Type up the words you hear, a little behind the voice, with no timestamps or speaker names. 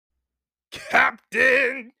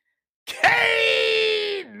Captain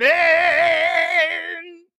Caveman!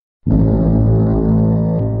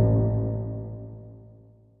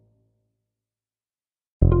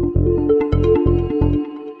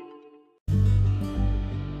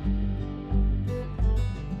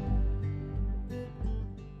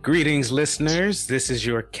 Greetings, listeners. This is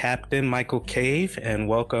your Captain Michael Cave, and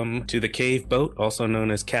welcome to the Cave Boat, also known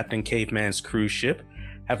as Captain Caveman's cruise ship.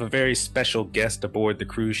 I have a very special guest aboard the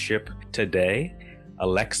cruise ship today,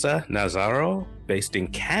 Alexa Nazaro, based in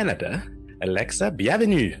Canada. Alexa,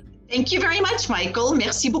 bienvenue. Thank you very much, Michael.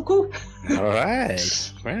 Merci beaucoup. All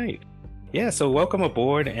right. Right. Yeah, so welcome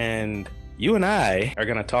aboard, and you and I are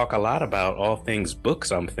going to talk a lot about all things books,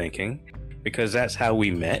 I'm thinking, because that's how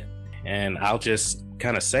we met. And I'll just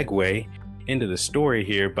kind of segue into the story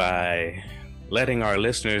here by letting our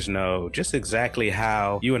listeners know just exactly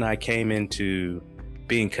how you and I came into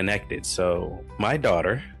being connected. So my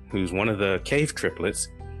daughter, who's one of the cave triplets,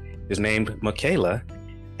 is named Michaela,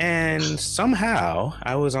 and somehow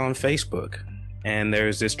I was on Facebook and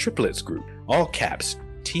there's this triplets group, all caps,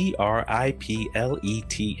 TRIPLETS,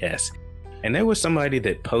 and there was somebody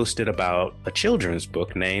that posted about a children's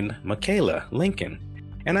book named Michaela Lincoln.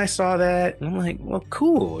 And I saw that and I'm like, well,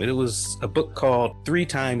 cool. It was a book called 3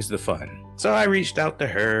 Times the Fun. So I reached out to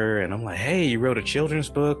her and I'm like, hey, you wrote a children's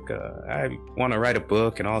book. I want to write a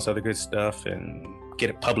book and all this other good stuff and get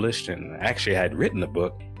it published. And actually I had written a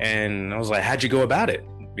book and I was like, how'd you go about it?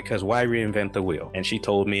 Because why reinvent the wheel? And she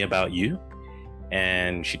told me about you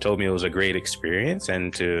and she told me it was a great experience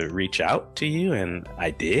and to reach out to you. And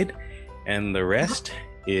I did. And the rest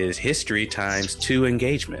is history times 2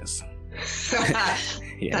 engagements.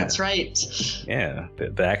 Yeah. That's right. Yeah,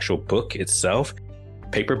 the actual book itself,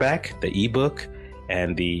 paperback, the ebook,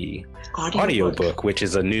 and the audio book, which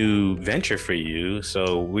is a new venture for you.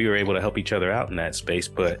 So we were able to help each other out in that space.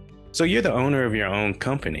 But so you're the owner of your own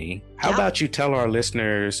company. How about you tell our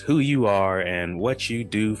listeners who you are and what you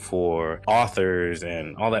do for authors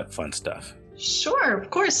and all that fun stuff? Sure,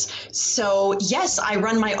 of course. So yes, I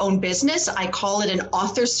run my own business. I call it an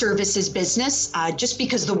author services business, just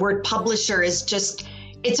because the word publisher is just,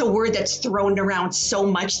 it's a word that's thrown around so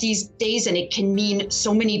much these days and it can mean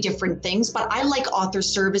so many different things. But I like author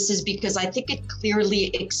services because I think it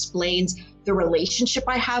clearly explains the relationship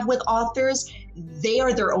I have with authors. They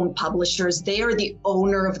are their own publishers. They are the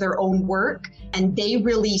owner of their own work. And they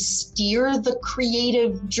really steer the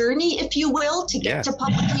creative journey, if you will, to get to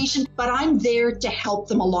publication. But I'm there to help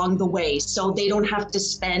them along the way so they don't have to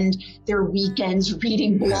spend their weekends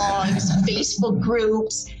reading blogs, Facebook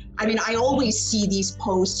groups. I mean, I always see these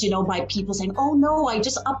posts, by people saying, oh no, I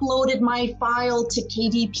just uploaded my file to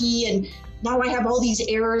KDP and now I have all these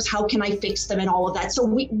errors. How can I fix them and all of that? So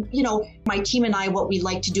we, my team and I, what we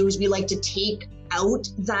like to do is we like to take out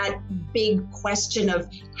that big question of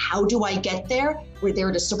how do I get there? We're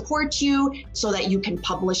there to support you so that you can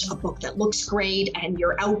publish a book that looks great and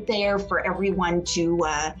you're out there for everyone to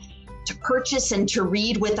purchase and to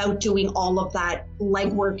read without doing all of that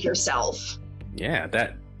legwork yourself. Yeah,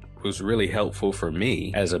 that was really helpful for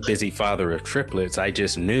me. As a busy father of triplets, I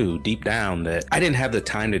just knew deep down that I didn't have the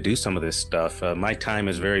time to do some of this stuff. My time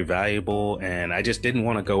is very valuable and I just didn't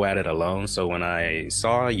want to go at it alone. So when I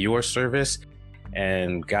saw your service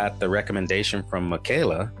and got the recommendation from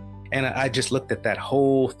Michaela, and I just looked at that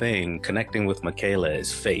whole thing, connecting with Michaela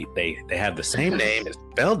as fate. They have the same name, it's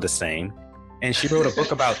spelled the same. And she wrote a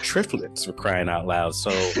book about triplets, for crying out loud.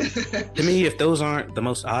 So to me, if those aren't the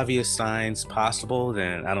most obvious signs possible,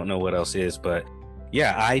 then I don't know what else is. But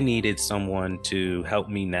yeah, I needed someone to help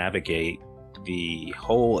me navigate the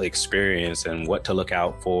whole experience and what to look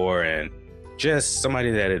out for, and just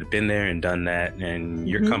somebody that had been there and done that. And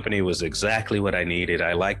your company was exactly what I needed.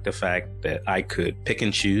 I liked the fact that I could pick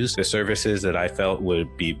and choose the services that I felt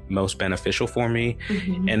would be most beneficial for me.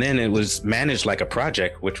 And then it was managed like a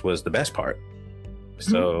project, which was the best part.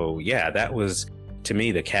 So yeah, that was, to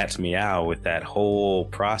me, the cat's meow with that whole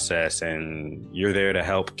process. And you're there to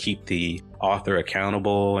help keep the author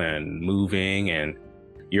accountable and moving, and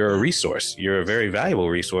you're a resource. You're a very valuable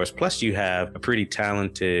resource. Plus you have a pretty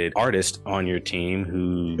talented artist on your team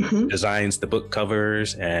who designs the book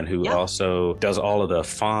covers and who also does all of the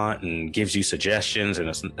font and gives you suggestions, and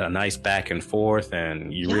a nice back and forth,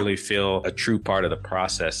 and you really feel a true part of the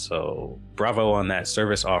process. So bravo on that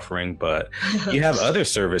service offering. But you have other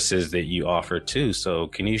services that you offer too. So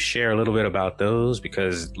can you share a little bit about those?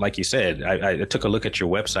 Because like you said, I took a look at your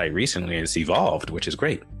website recently and it's evolved, which is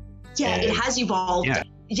great. Yeah, it has evolved.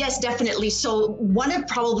 Yes, definitely. So one of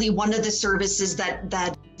the services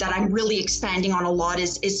that that I'm really expanding on a lot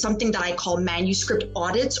is something that I call manuscript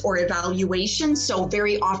audits or evaluations. So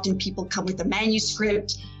very often people come with a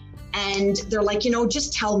manuscript and they're like,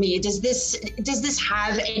 just tell me, does this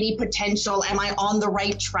have any potential? Am I on the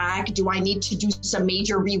right track? Do I need to do some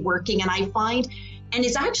major reworking? And I find, and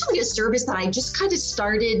it's actually a service that I just kind of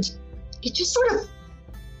started, it just sort of,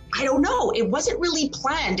 I don't know, it wasn't really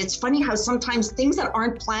planned. It's funny how sometimes things that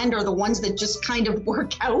aren't planned are the ones that just kind of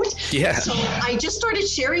work out. Yeah. So I just started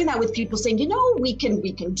sharing that with people, saying, we can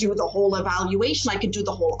do the whole evaluation. I can do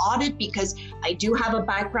the whole audit because I do have a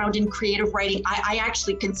background in creative writing. I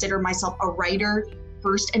actually consider myself a writer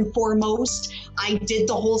first and foremost. I did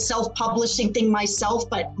the whole self-publishing thing myself,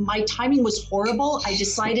 but my timing was horrible. I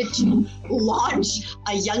decided to launch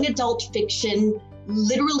a young adult fiction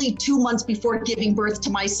literally 2 months before giving birth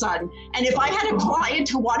to my son. And if I had a client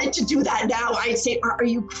who wanted to do that now, I'd say, are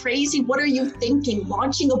you crazy? What are you thinking?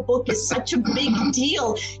 Launching a book is such a big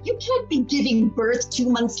deal. You can't be giving birth 2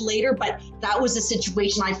 months later. But that was a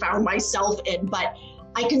situation I found myself in. But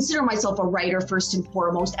I consider myself a writer first and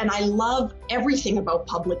foremost, and I love everything about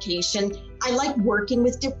publication. I like working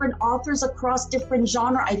with different authors across different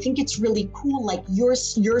genres. I think it's really cool. Like your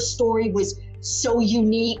story was so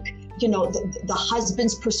unique. The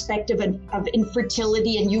husband's perspective of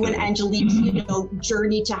infertility, and you and Angelique's,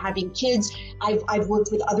 journey to having kids. I've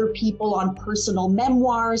worked with other people on personal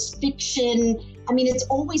memoirs, fiction. I mean, it's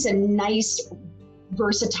always a nice,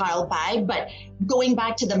 versatile bag. But going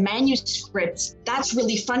back to the manuscripts, that's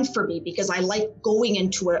really fun for me because I like going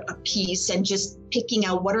into a piece and just picking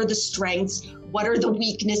out what are the strengths, what are the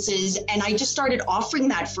weaknesses. And I just started offering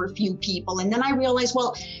that for a few people. And then I realized,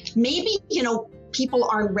 well, maybe, people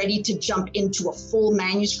aren't ready to jump into a full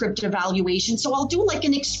manuscript evaluation. So I'll do like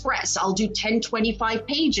an express. I'll do 10, 25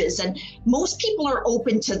 pages. And most people are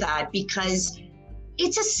open to that because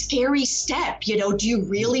it's a scary step. Do you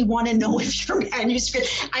really want to know if your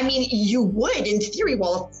manuscript, I mean, you would in theory.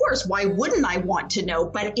 Well, of course, why wouldn't I want to know?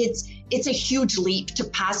 But it's a huge leap to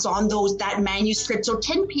pass on that manuscript. So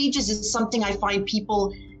 10 pages is something I find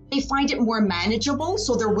people, they find it more manageable,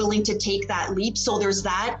 so they're willing to take that leap. So there's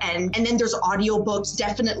that, and then there's audiobooks.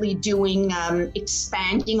 Definitely doing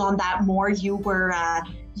expanding on that more. You were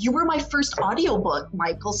my first audiobook,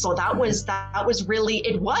 Michael. So that was really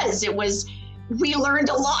it was. We learned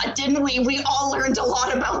a lot, didn't we? We all learned a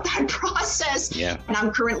lot about that process. Yeah. And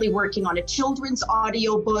I'm currently working on a children's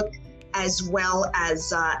audiobook, as well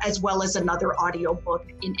as another audiobook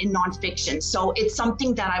in nonfiction. So it's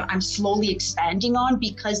something that I'm slowly expanding on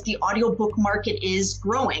because the audiobook market is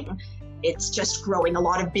growing. It's just growing. A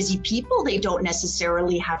lot of busy people, they don't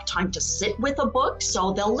necessarily have time to sit with a book,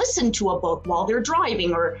 so they'll listen to a book while they're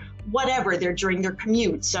driving or whatever, they're during their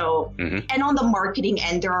commute. So, And on the marketing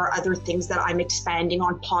end, there are other things that I'm expanding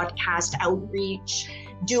on: podcast outreach,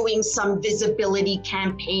 doing some visibility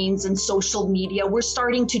campaigns and social media. We're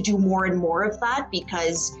starting to do more and more of that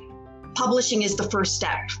because publishing is the first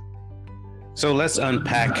step. So let's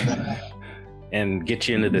unpack and get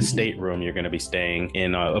you into the stateroom you're going to be staying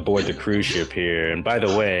in aboard the cruise ship here. And by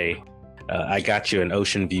the way, I got you an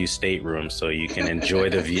ocean view stateroom so you can enjoy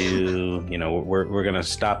the view. We're going to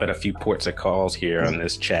stop at a few ports of calls here on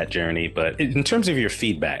this chat journey. But in terms of your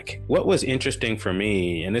feedback, what was interesting for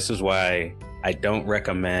me, and this is why I don't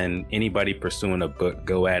recommend anybody pursuing a book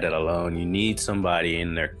go at it alone. You need somebody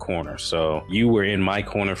in their corner. So you were in my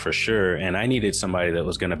corner for sure. And I needed somebody that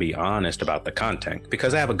was going to be honest about the content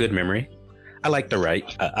because I have a good memory. I like to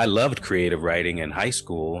write. I loved creative writing in high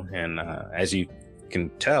school. And as you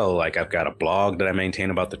can tell, like, I've got a blog that I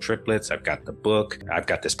maintain about the triplets. I've got the book. I've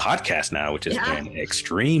got this podcast now, which has been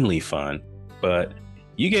extremely fun. But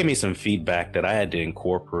you gave me some feedback that I had to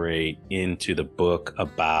incorporate into the book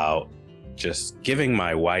about just giving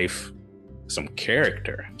my wife some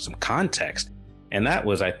character, some context. And that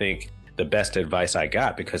was, I think, the best advice I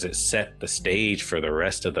got because it set the stage for the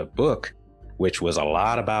rest of the book, which was a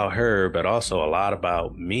lot about her, but also a lot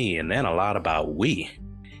about me, and then a lot about we.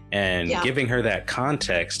 And giving her that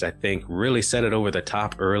context, I think, really set it over the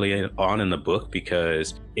top early on in the book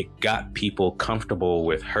because it got people comfortable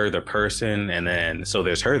with her, the person. And then, so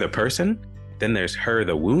there's her, the person, then there's her,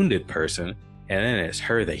 the wounded person. And then it's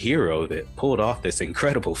her, the hero, that pulled off this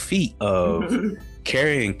incredible feat of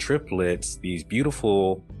carrying triplets, these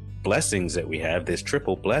beautiful blessings that we have, this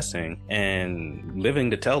triple blessing, and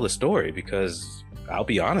living to tell the story. Because I'll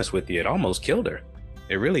be honest with you, it almost killed her.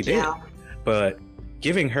 It really did. Yeah. But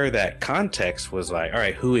giving her that context was like, all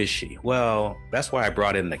right, who is she? Well, that's why I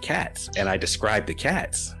brought in the cats and I described the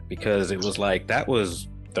cats, because it was like, that was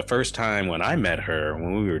the first time when I met her,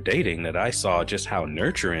 when we were dating, that I saw just how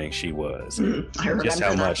nurturing she was. I remember just how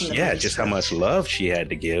that much, from the yeah, movie just how much love she had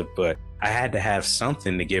to give. But I had to have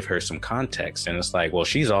something to give her some context. And it's like, well,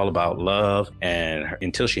 she's all about love. And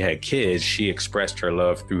until she had kids, she expressed her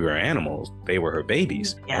love through her animals. They were her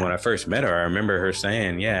babies. Yeah. And when I first met her, I remember her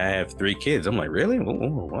saying, yeah, I have 3 kids. I'm like, really?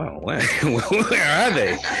 Oh, wow. Where are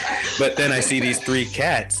they? But then I see these 3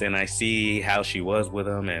 cats and I see how she was with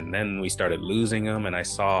them. And then we started losing them. And I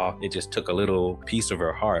saw it just took a little piece of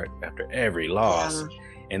her heart after every loss. Yeah.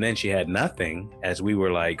 And then she had nothing as we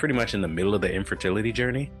were like pretty much in the middle of the infertility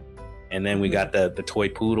journey. And then we got the toy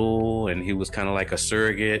poodle, and he was kind of like a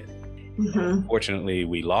surrogate. Fortunately,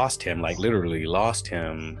 we lost him, like literally lost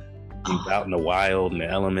him. He was out in the wild, in the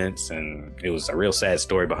elements, and it was a real sad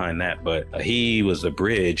story behind that. But he was the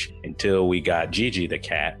bridge until we got Gigi the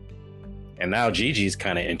cat. And now Gigi's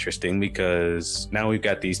kind of interesting because now we've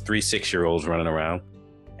got these 3 6-year-olds running around.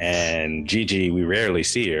 And Gigi, we rarely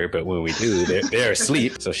see her, but when we do, they're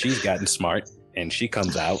asleep. So she's gotten smart, and she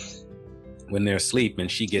comes out when they're asleep,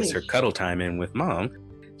 and she gets her cuddle time in with mom.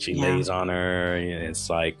 She lays on her. And it's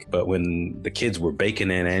like, but when the kids were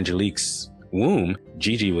baking in Angelique's womb,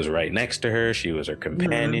 Gigi was right next to her. She was her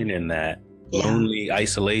companion in that lonely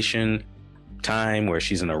isolation time where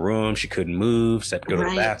she's in a room, she couldn't move, had to go to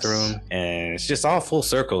the bathroom, and it's just all full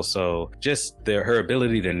circle. So just her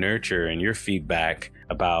ability to nurture and your feedback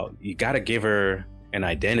about, you got to give her an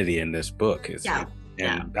identity in this book.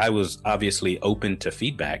 And I was obviously open to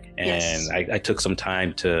feedback, and I took some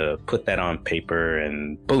time to put that on paper,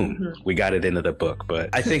 and boom, we got it into the book. But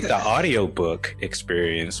I think the audiobook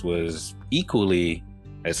experience was equally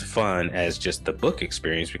as fun as just the book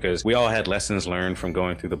experience, because we all had lessons learned from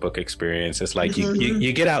going through the book experience. It's like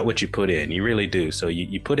you get out what you put in, you really do. So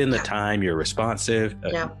you put in the time, you're responsive,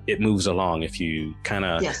 it moves along. If you kind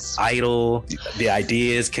of idle, the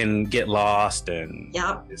ideas can get lost, and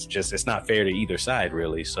it's not fair to either side,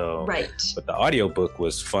 really. So but the audiobook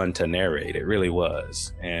was fun to narrate, it really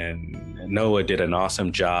was. And Noah did an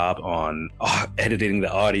awesome job on editing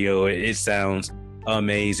the audio. It sounds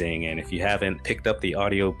amazing, and if you haven't picked up the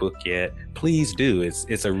audiobook yet, please do.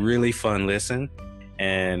 It's a really fun listen,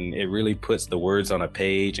 and it really puts the words on a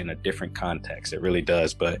page in a different context. It really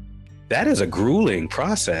does. But that is a grueling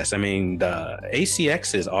process. I mean, the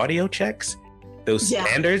ACX's audio checks, those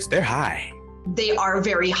standards, they're high. They are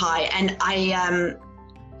very high. And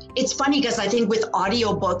it's funny because I think with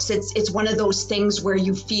audiobooks, it's one of those things where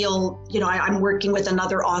you feel, I'm working with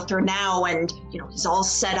another author now, and, he's all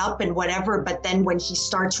set up and whatever. But then when he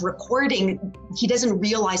starts recording, he doesn't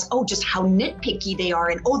realize, just how nitpicky they are.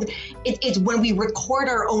 And, it's when we record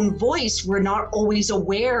our own voice, we're not always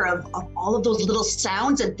aware of all of those little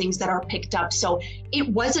sounds and things that are picked up. So it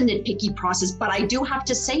was a nitpicky process. But I do have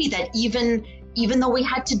to say that even though we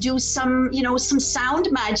had to do some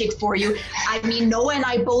sound magic for you, I mean, Noah and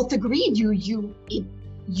I both agreed you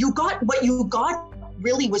got what you got.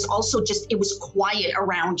 Really was also just, it was quiet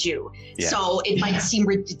around you. So it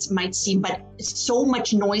might seem, but so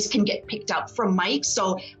much noise can get picked up from Mike.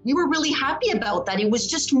 So we were really happy about that. It was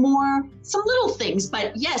just some little things,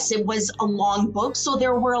 but yes, it was a long book. So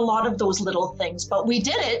there were a lot of those little things, but we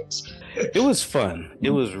did it. It was fun. It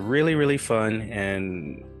was really, really fun.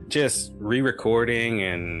 And just re-recording,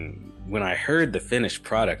 and when I heard the finished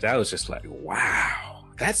product, I was just like, wow,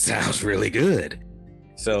 that sounds really good.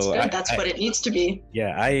 So that's what it needs to be. Yeah,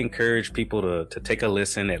 I encourage people to take a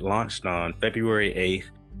listen. It launched on February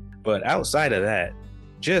 8th. But outside of that,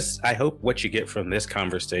 I hope what you get from this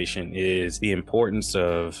conversation is the importance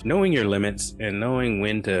of knowing your limits and knowing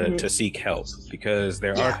when to seek help, because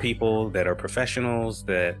there are people that are professionals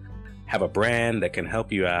that have a brand that can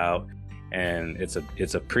help you out. And it's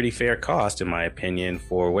a pretty fair cost, in my opinion,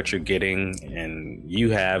 for what you're getting. And you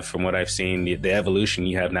have, from what I've seen, the evolution,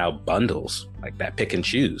 you have now bundles like that pick and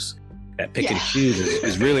choose. That pick and choose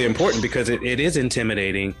is really important, because it is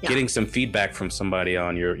intimidating getting some feedback from somebody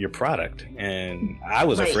on your product. And I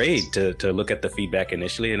was afraid to look at the feedback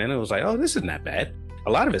initially, and then it was like, this isn't that bad. A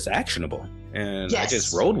lot of it's actionable. And I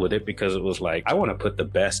just rolled with it because it was like, I want to put the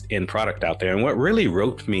best in product out there. And what really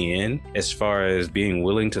roped me in as far as being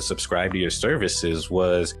willing to subscribe to your services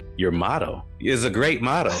was your motto. It's a great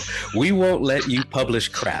motto. We won't let you publish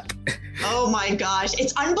crap. Oh my gosh.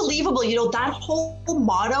 It's unbelievable. That whole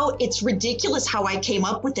motto, it's ridiculous how I came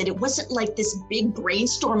up with it. It wasn't like this big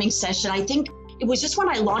brainstorming session. I think it was just when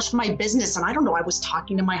I launched my business, and I don't know, I was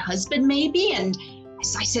talking to my husband maybe, and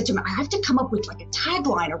I said to him, I have to come up with like a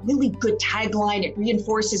tagline, a really good tagline. It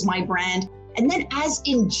reinforces my brand. And then as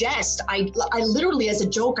in jest, I literally, as a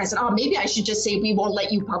joke, I said, maybe I should just say, we won't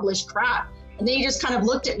let you publish crap. And then he just kind of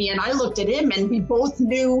looked at me and I looked at him, and we both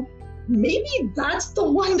knew maybe that's the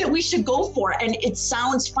one that we should go for. And it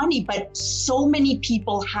sounds funny, but so many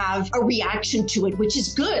people have a reaction to it, which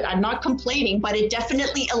is good. I'm not complaining, but it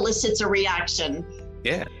definitely elicits a reaction.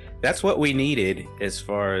 Yeah, that's what we needed as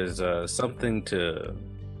far as something to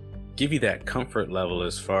give you that comfort level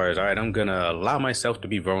as far as, all right, I'm going to allow myself to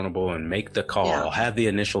be vulnerable and make the call, have the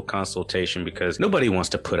initial consultation, because nobody wants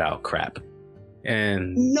to put out crap.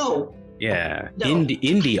 And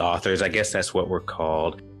indie authors, I guess that's what we're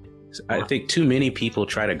called. I think too many people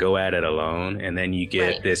try to go at it alone, and then you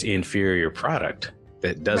get this inferior product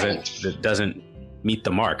that doesn't meet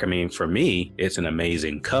the mark. I mean, for me, it's an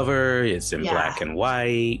amazing cover. It's in black and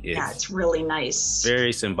white. It's really nice.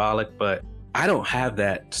 Very symbolic, but I don't have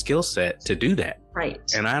that skill set to do that. Right.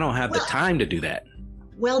 And I don't have the time to do that.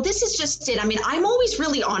 Well, this is just it. I mean, I'm always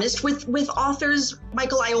really honest with authors,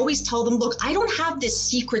 Michael. I always tell them, look, I don't have this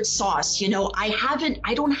secret sauce.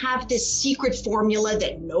 I don't have this secret formula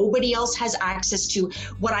that nobody else has access to.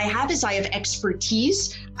 What I have is I have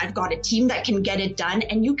expertise. I've got a team that can get it done,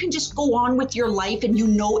 and you can just go on with your life and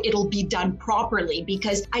it'll be done properly.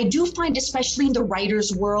 Because I do find, especially in the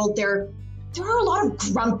writer's world, there are a lot of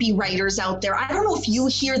grumpy writers out there. I don't know if you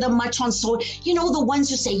hear them much on the ones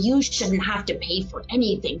who say you shouldn't have to pay for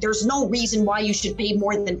anything. There's no reason why you should pay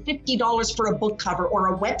more than $50 for a book cover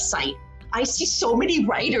or a website. I see so many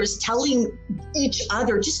writers telling each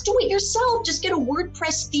other, just do it yourself, just get a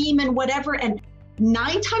WordPress theme and whatever. And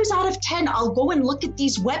 9 times out of 10, I'll go and look at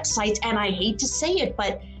these websites, and I hate to say it,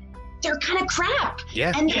 but they're kind of crap.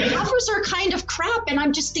 Yeah. And the covers are kind of crap. And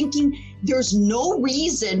I'm just thinking, there's no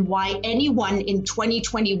reason why anyone in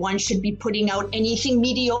 2021 should be putting out anything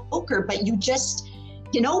mediocre, but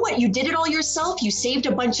you know what? You did it all yourself. You saved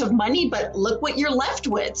a bunch of money, but look what you're left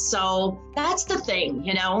with. So that's the thing,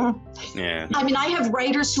 Yeah. I mean, I have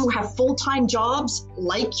writers who have full-time jobs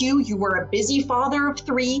like you. You were a busy father of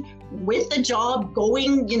 3 with a job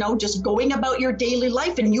just going about your daily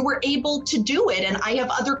life, and you were able to do it. And I have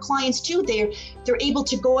other clients too. They're able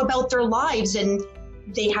to go about their lives, and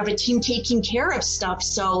they have a team taking care of stuff.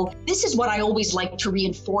 So this is what I always like to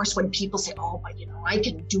reinforce when people say, oh, but I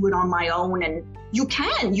can do it on my own. And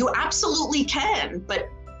you absolutely can, but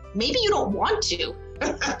maybe you don't want to.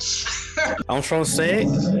 En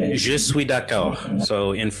français, je suis d'accord.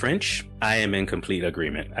 So in French, I am in complete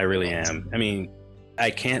agreement. I really am. I mean, I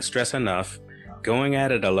can't stress enough, going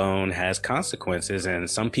at it alone has consequences, and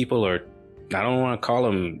some people are, I don't want to call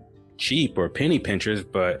them cheap or penny pinchers,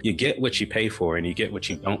 but you get what you pay for and you get what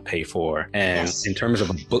you don't pay for. And in terms of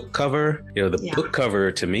a book cover, book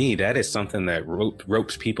cover, to me, that is something that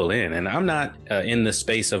ropes people in. And I'm not in the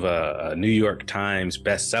space of a New York Times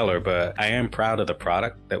bestseller, but I am proud of the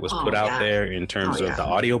product that was put out there in terms of the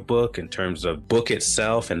audiobook, in terms of book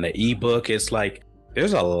itself and the ebook. It's like,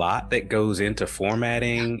 there's a lot that goes into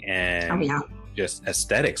formatting and just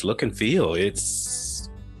aesthetics, look and feel. It's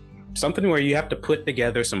something where you have to put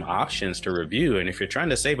together some options to review. And if you're trying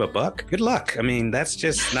to save a buck, good luck. I mean, that's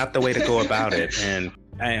just not the way to go about it. And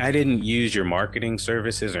I didn't use your marketing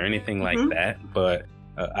services or anything like that, but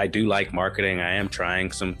I do like marketing. I am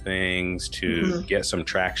trying some things to get some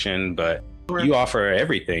traction, but you offer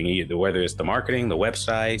everything, either whether it's the marketing, the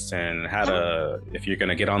websites, and how to, if you're going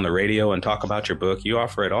to get on the radio and talk about your book, you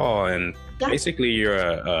offer it all. And basically you're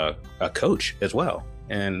a coach as well.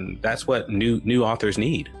 And that's what new authors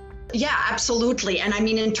need. Yeah, absolutely. And I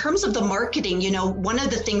mean, in terms of the marketing, one of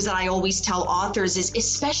the things that I always tell authors is,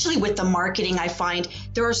 especially with the marketing, I find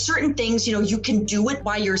there are certain things, you can do it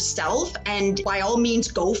by yourself, and by all means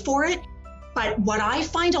go for it. But what I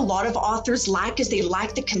find a lot of authors lack is they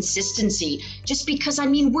lack the consistency, just because, I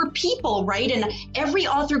mean, we're people, right? And every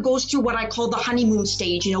author goes through what I call the honeymoon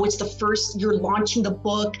stage. It's the first, you're launching the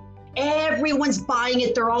book. Everyone's buying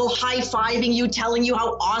it. They're all high-fiving you, telling you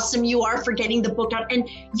how awesome you are for getting the book out. And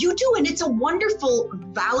you do, and it's a wonderful,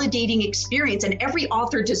 validating experience. And every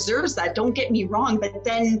author deserves that, don't get me wrong. But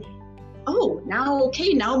then,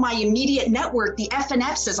 now my immediate network, the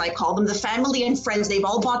FNFs, as I call them, the family and friends, they've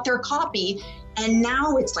all bought their copy. And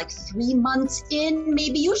now it's like 3 months in,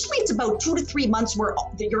 maybe. Usually it's about 2 to 3 months where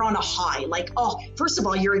you're on a high. Like, first of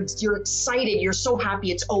all, you're excited. You're so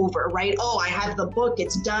happy it's over, right? I have the book.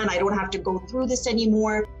 It's done. I don't have to go through this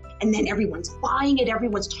anymore. And then everyone's buying it.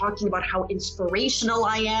 Everyone's talking about how inspirational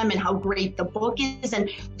I am and how great the book is. And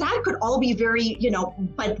that could all be very,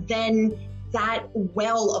 but then that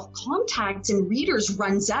well of contacts and readers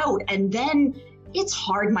runs out. And then it's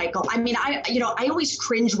hard, Michael. I mean, I always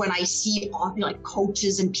cringe when I see like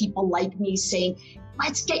coaches and people like me saying,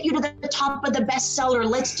 let's get you to the top of the bestseller.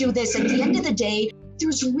 Let's do this. At the end of the day,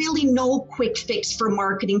 there's really no quick fix for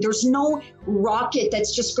marketing. There's no rocket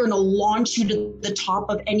that's just going to launch you to the top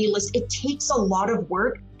of any list. It takes a lot of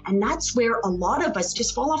work. And that's where a lot of us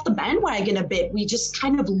just fall off the bandwagon a bit. We just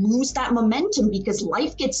kind of lose that momentum because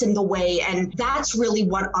life gets in the way. And that's really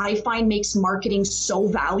what I find makes marketing so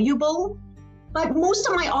valuable. But most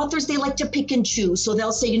of my authors, they like to pick and choose. So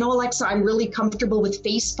they'll say, you know, Alexa, I'm really comfortable with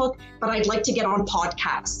Facebook, but I'd like to get on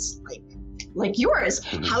podcasts like yours.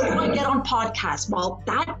 How do I get on podcasts? Well,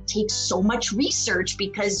 that takes so much research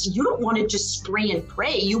because you don't want to just spray and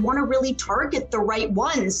pray. You want to really target the right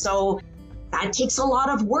ones. So that takes a lot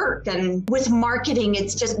of work. And with marketing,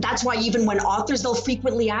 it's just, that's why even when authors, they'll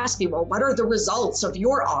frequently ask me, well, what are the results of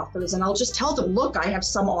your authors? And I'll just tell them, look, I have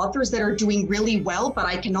some authors that are doing really well, but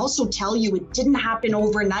I can also tell you it didn't happen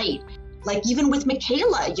overnight. Like even with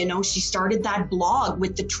Michaela, you know, she started that blog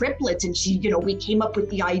with the triplets and she, you know, we came up with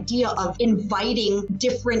the idea of inviting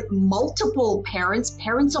different multiple parents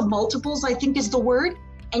of multiples, I think is the word.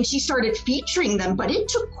 And she started featuring them, but it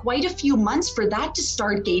took quite a few months for that to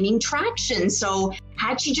start gaining traction. So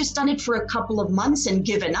had she just done it for a couple of months and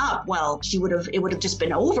given up, well, it would have just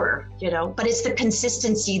been over, you know. But it's the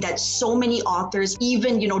consistency that so many authors,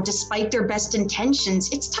 even, you know, despite their best intentions,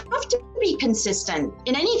 it's tough to be consistent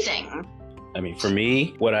in anything. I mean, for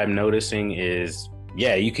me, what I'm noticing is,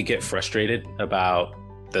 yeah, you could get frustrated about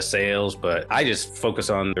the sales, but I just focus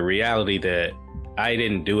on the reality that I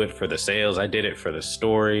didn't do it for the sales. I did it for the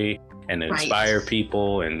story and to inspire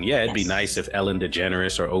people. And yeah, it'd be nice if Ellen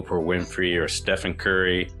DeGeneres or Oprah Winfrey or Stephen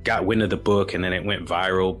Curry got wind of the book and then it went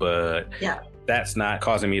viral. But that's not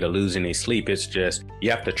causing me to lose any sleep. It's just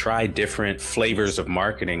you have to try different flavors of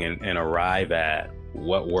marketing and arrive at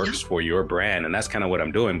what works for your brand. And that's kind of what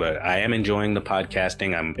I'm doing. But I am enjoying the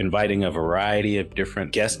podcasting. I'm inviting a variety of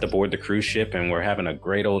different guests aboard the cruise ship, and we're having a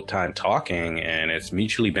great old time talking, and it's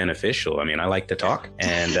mutually beneficial. I mean, I like to talk,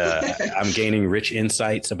 and I'm gaining rich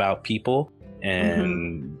insights about people,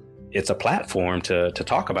 and it's a platform to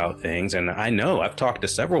talk about things. And I know I've talked to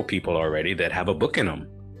several people already that have a book in them.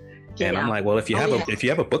 And I'm like, well, if you have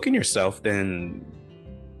a book in yourself, then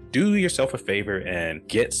do yourself a favor and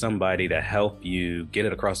get somebody to help you get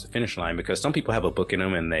it across the finish line, because some people have a book in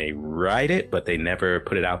them and they write it, but they never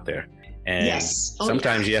put it out there. And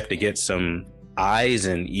sometimes you have to get some eyes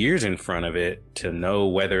and ears in front of it to know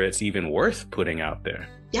whether it's even worth putting out there.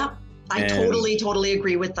 Yeah, I totally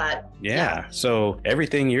agree with that. Yeah. So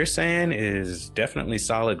everything you're saying is definitely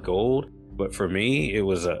solid gold. But for me, it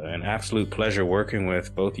was an absolute pleasure working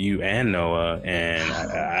with both you and Noah. And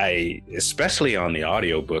I especially on the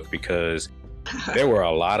audiobook, because there were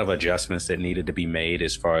a lot of adjustments that needed to be made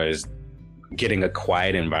as far as getting a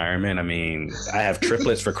quiet environment. I mean, I have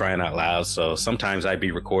triplets for crying out loud. So sometimes I'd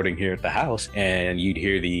be recording here at the house and you'd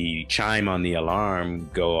hear the chime on the alarm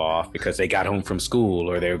go off because they got home from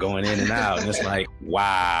school or they were going in and out. And it's like,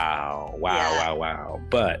 wow.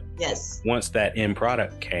 But once that end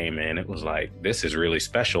product came in, it was like, this is really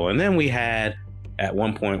special. And then we had, at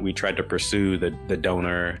one point, we tried to pursue the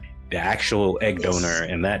donor, the actual egg donor,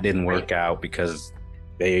 and that didn't work out because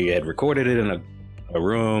they had recorded it in a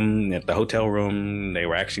room at the hotel room. They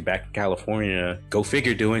were actually back in California. Go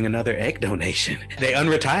figure, doing another egg donation. They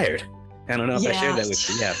unretired. I don't know if I shared that with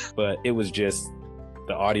you. Yeah, but it was just,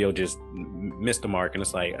 the audio just missed the mark. And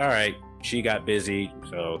it's like, all right, she got busy.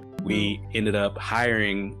 So we ended up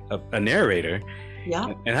hiring a narrator.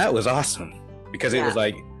 Yeah. And that was awesome because it was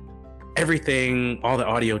like everything, all the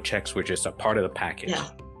audio checks were just a part of the package. Yeah.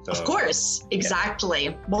 So, of course,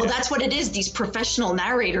 exactly. Well, that's what it is. These professional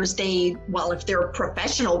narrators, if they're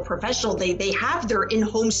professional, they have their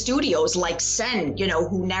in-home studios, like Sen,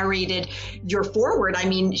 who narrated your foreword. I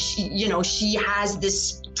mean, she has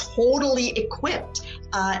this totally equipped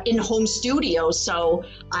in-home studio. So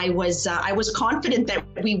I was confident that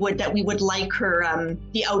we would like her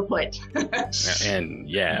the output. And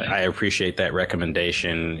I appreciate that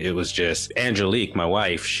recommendation. It was just Angelique, my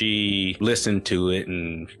wife, she listened to it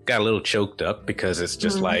and got a little choked up because it's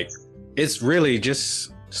just like, it's really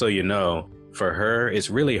just so for her, it's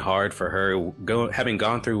really hard for her having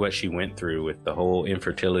gone through what she went through with the whole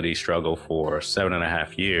infertility struggle for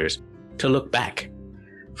 7.5 years to look back.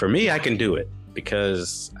 For me, I can do it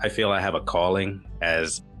because I feel I have a calling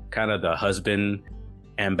as kind of the husband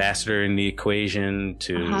ambassador in the equation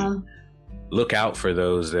to look out for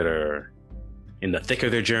those that are in the thick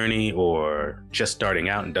of their journey or just starting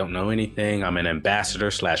out and don't know anything. I'm an ambassador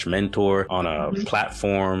 / mentor on a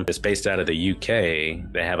platform that's based out of the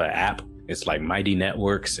UK. They have an app. It's like Mighty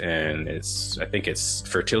Networks, and I think it's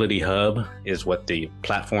Fertility Hub is what the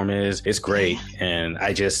platform is. It's great. And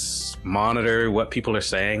I just monitor what people are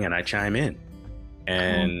saying and I chime in.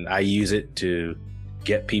 And I use it to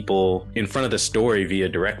get people in front of the story via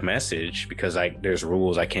direct message, because there's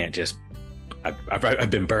rules. I can't just,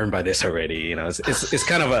 I've been burned by this already. You know, it's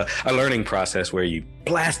kind of a learning process where you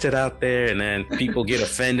blast it out there and then people get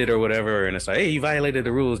offended or whatever. And it's like, hey, you violated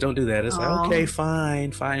the rules. Don't do that. It's like, okay,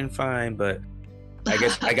 fine. But I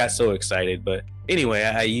guess I got so excited. But anyway,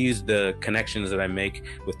 I use the connections that I make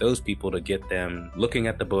with those people to get them looking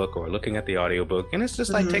at the book or looking at the audiobook. And it's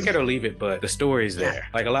just like, take it or leave it. But the story's there.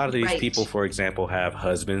 Like a lot of these people, for example, have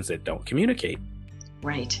husbands that don't communicate.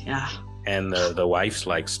 Right. Yeah. And the wife's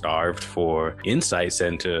like starved for insights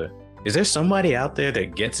into, is there somebody out there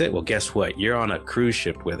that gets it? Well, guess what? You're on a cruise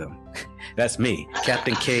ship with him. That's me,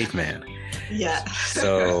 Captain Caveman. Yeah.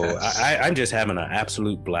 So I'm just having an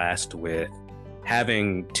absolute blast with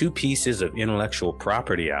having two pieces of intellectual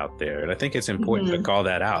property out there. And I think it's important to call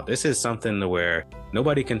that out. This is something to where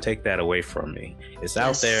nobody can take that away from me. It's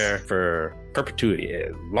out there for perpetuity.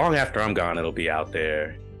 Long after I'm gone, it'll be out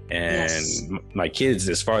there. And my kids,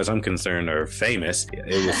 as far as I'm concerned, are famous.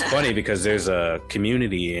 It was funny because there's a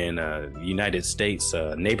community in the United States,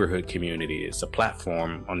 a neighborhood community. It's a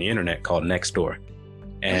platform on the internet called Nextdoor.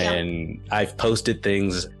 And I've posted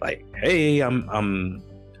things like, hey, I'm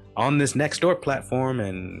on this Nextdoor platform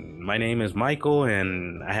and my name is Michael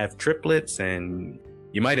and I have triplets, and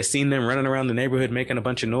you might have seen them running around the neighborhood making a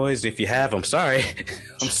bunch of noise. If you have, I'm sorry.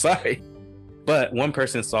 I'm sorry. But one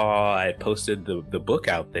person saw I posted the book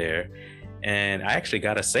out there, and I actually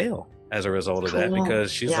got a sale as a result of that,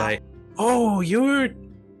 because she's like, oh, your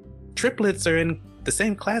triplets are in the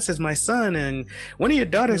same class as my son, and one of your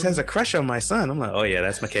daughters has a crush on my son. I'm like, oh yeah,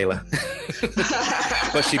 that's Michaela.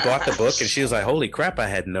 But she bought the book and she was like, holy crap, I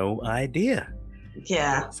had no idea.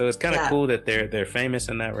 Yeah. So it's kind of cool that they're famous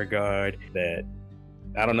in that regard, that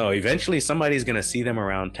I don't know, eventually somebody's going to see them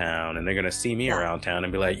around town, and they're going to see me around town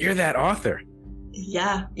and be like, you're that author.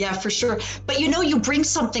 Yeah, for sure. But you bring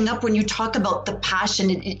something up when you talk about the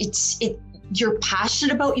passion. You're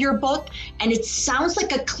passionate about your book, and it sounds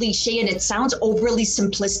like a cliche and it sounds overly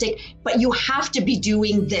simplistic, but you have to be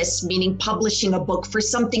doing this, meaning publishing a book, for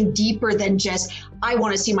something deeper than just, I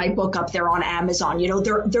want to see my book up there on Amazon.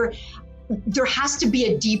 There has to be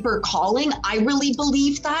a deeper calling. I really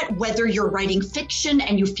believe that, whether you're writing fiction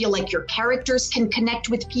and you feel like your characters can connect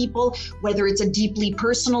with people, whether it's a deeply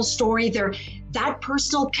personal story, that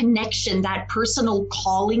personal connection, that personal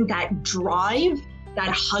calling, that drive, that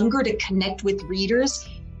hunger to connect with readers,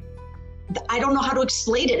 I don't know how to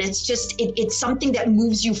explain it. It's just, it's something that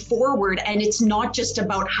moves you forward, and it's not just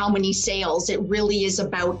about how many sales. It really is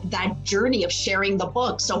about that journey of sharing the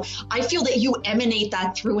book. So I feel that you emanate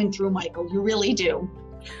that through and through, Michael. You really do.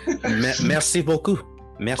 Merci beaucoup.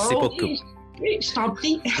 Merci beaucoup. Je t'en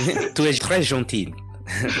prie. Tu es très gentil.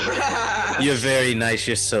 You're very nice.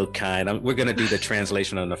 You're so kind. We're going to do the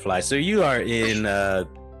translation on the fly. So you are in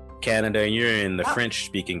Canada, and you're in the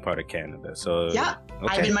French-speaking part of Canada. So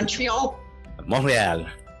I'm in Montreal. Montreal.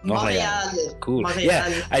 Cool. Montreal.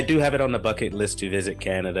 Yeah, I do have it on the bucket list to visit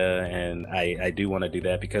Canada, and I do want to do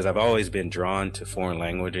that because I've always been drawn to foreign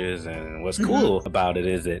languages. And what's cool about it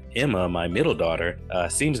is that Emma, my middle daughter,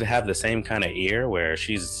 seems to have the same kind of ear, where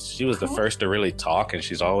she was the first to really talk, and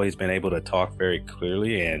she's always been able to talk very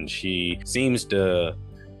clearly, and she seems to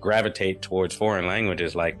gravitate towards foreign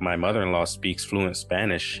languages. Like my mother-in-law speaks fluent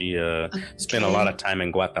Spanish. She spent a lot of time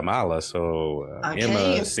in Guatemala, so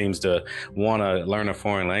Emma seems to want to learn a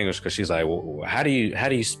foreign language, because she's like, well, how do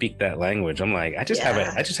you speak that language? I'm like, I just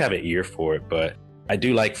have an ear for it. But I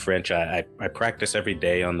do like French. I practice every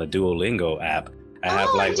day on the Duolingo app.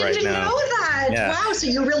 I didn't know that. Yeah. Wow, so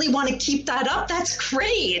you really want to keep that up? That's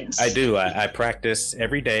great. I do. I practice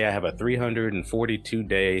every day. I have a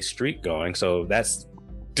 342-day streak going, so that's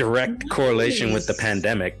direct correlation with the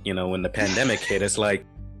pandemic. When the pandemic hit, it's like,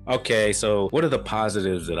 okay, so what are the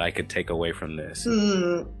positives that I could take away from this?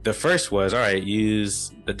 The first was, all right,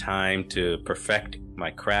 use the time to perfect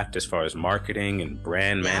my craft as far as marketing and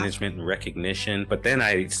brand management and recognition. But then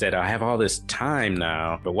I said, I have all this time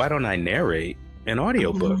now, but why don't I narrate an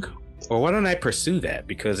audiobook? Or why don't I pursue that?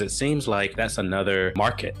 Because it seems like that's another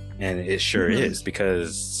market. And it sure is,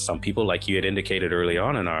 because some people, like you had indicated early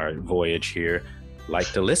on in our voyage here,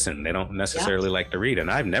 like to listen. They don't necessarily like to read. And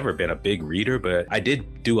I've never been a big reader, but I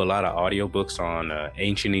did do a lot of audiobooks on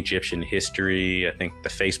ancient Egyptian history. I think The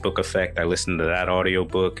Facebook Effect, I listened to that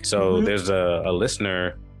audiobook. So there's a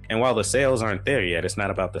listener, and while the sales aren't there yet, it's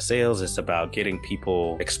not about the sales, it's about getting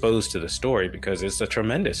people exposed to the story, because it's a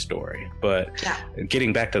tremendous story. But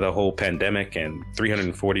getting back to the whole pandemic and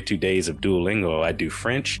 342 days of Duolingo, I do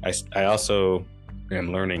French. I also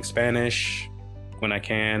am learning Spanish, when I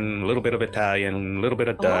can, a little bit of Italian, a little bit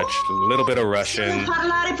of Dutch, a little bit of Russian.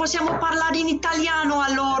 Possiamo parlare in italiano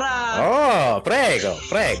allora. Oh, prego,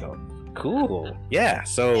 prego. Cool. Yeah.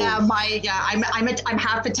 So I'm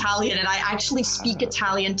half Italian, and I actually speak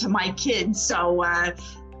Italian to my kids.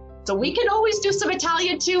 So we can always do some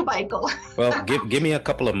Italian too, Michael. Well, give me a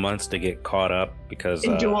couple of months to get caught up because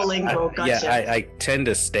in Duolingo. Gotcha. I tend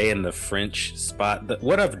to stay in the French spot.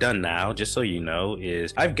 What I've done now, just so you know,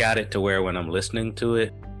 is I've got it to where when I'm listening to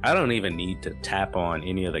it, I don't even need to tap on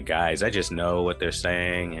any of the guys. I just know what they're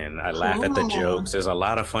saying and I laugh at the jokes. There's a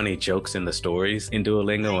lot of funny jokes in the stories in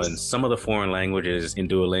Duolingo, and some of the foreign languages in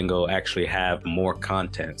Duolingo actually have more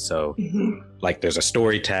content. So like there's a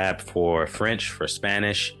story tab for French, for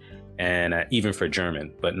Spanish, and even for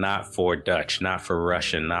German, but not for Dutch, not for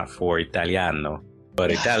Russian, not for Italiano.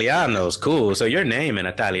 But Italiano's cool. So your name in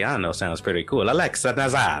Italiano sounds pretty cool. Alexa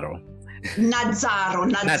Nazzaro.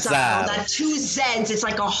 Nazzaro. That two Z's, it's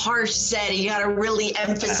like a harsh Z. You gotta really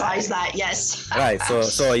emphasize that. Yes. Right.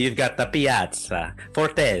 So you've got the piazza,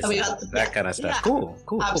 Fortezza, that kind of stuff. Yeah.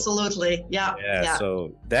 Cool. Absolutely. Yeah.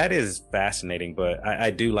 So that is fascinating. But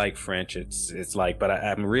I do like French. It's like, but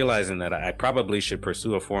I'm realizing that I probably should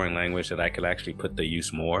pursue a foreign language that I could actually put to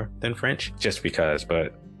use more than French, just because.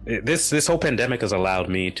 But this whole pandemic has allowed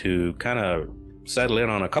me to kind of settle in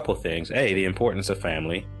on a couple things. The importance of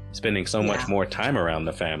family. Spending so much more time around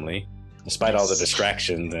the family, despite all the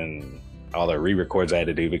distractions and all the re-records I had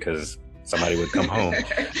to do because somebody would come home.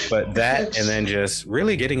 But that, and then just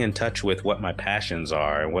really getting in touch with what my passions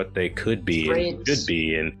are and what they could be and should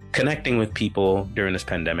be, and connecting with people during this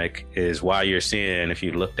pandemic is why you're seeing, if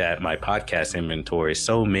you looked at my podcast inventory,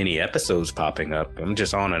 so many episodes popping up. I'm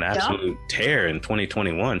just on an absolute tear in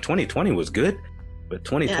 2021. 2020 was good, but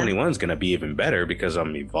 2021 is going to be even better because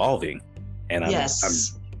I'm evolving. And I'm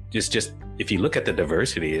just if you look at the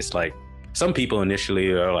diversity, it's like some people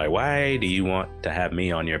initially are like, why do you want to have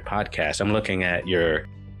me on your podcast? I'm looking at your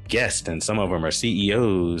guests, and some of them are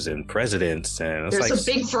CEOs and presidents, and there's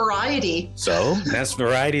a big variety. So that's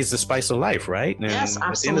variety is the spice of life, right? And yes,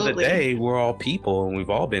 absolutely. At the end of the day, we're all people, and we've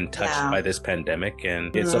all been touched by this pandemic,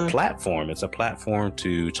 and it's a platform. It's a platform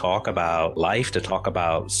to talk about life, to talk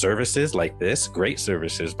about services like this, great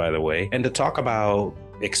services, by the way, and to talk about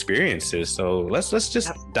experiences. So let's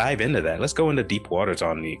just dive into that. Let's go into deep waters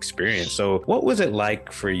on the experience. So what was it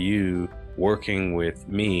like for you working with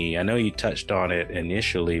me? I know you touched on it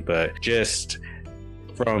initially, but just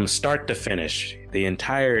from start to finish, the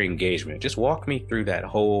entire engagement, just walk me through that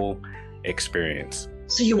whole experience.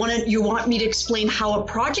 So you want me to explain how a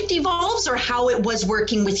project evolves or how it was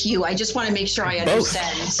working with you? I just want to make sure I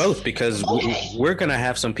understand. Both, because we're going to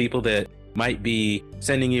have some people that might be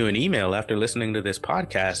sending you an email after listening to this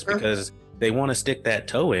podcast because they want to stick that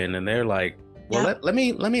toe in, and they're like, well, let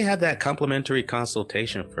me have that complimentary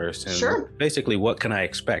consultation first. And basically, what can I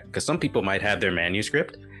expect? Because some people might have their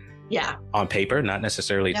manuscript on paper, not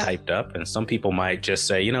necessarily typed up. And some people might just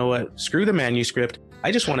say, you know what, screw the manuscript.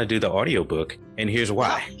 I just want to do the audiobook. And here's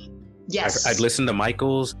why. Yes. I'd listen to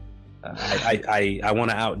Michael's. I want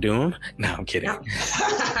to outdo him. No, I'm kidding.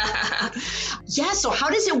 So how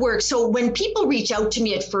does it work? So when people reach out to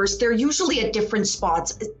me at first, they're usually at different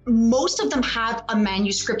spots. Most of them have a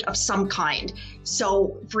manuscript of some kind.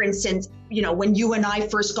 So for instance, when you and I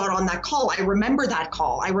first got on that call, I remember that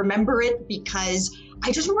call. I remember it because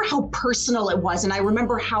I just remember how personal it was. And I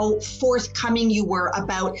remember how forthcoming you were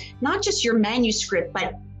about not just your manuscript,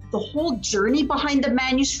 but the whole journey behind the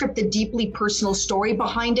manuscript, the deeply personal story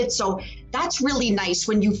behind it. So that's really nice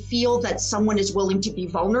when you feel that someone is willing to be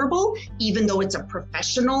vulnerable, even though it's a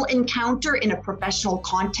professional encounter in a professional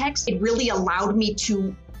context. It really allowed me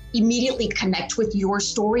to immediately connect with your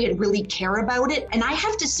story and really care about it. And I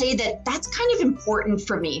have to say that that's kind of important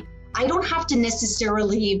for me. I don't have to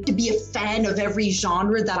necessarily to be a fan of every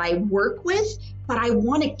genre that I work with, but I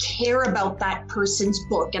want to care about that person's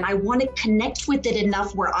book, and I want to connect with it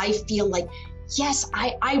enough where I feel like, yes,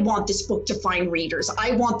 I want this book to find readers.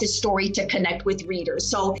 I want this story to connect with readers.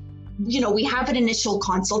 So, we have an initial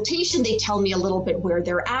consultation. They tell me a little bit where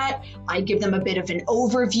they're at. I give them a bit of an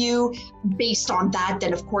overview. Based on that,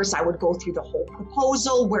 then of course I would go through the whole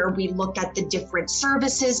proposal where we look at the different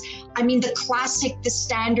services. I mean, the classic, the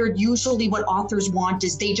standard, usually what authors want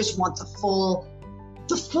is they just want the full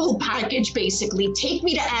package, basically. Take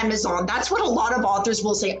me to Amazon. That's what a lot of authors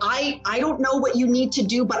will say. I don't know what you need to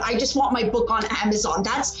do, but I just want my book on Amazon.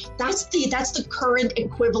 That's the current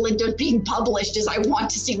equivalent of being published, is I want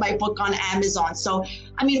to see my book on Amazon. So,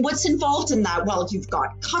 I mean, what's involved in that? Well, you've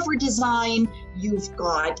got cover design, you've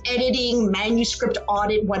got editing, manuscript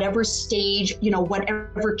audit, whatever stage,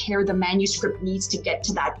 whatever care the manuscript needs to get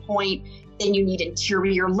to that point. Then you need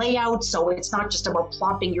interior layout. So it's not just about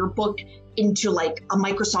plopping your book into like a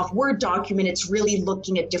Microsoft Word document. It's really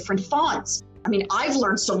looking at different fonts. I mean, I've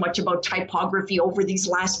learned so much about typography over these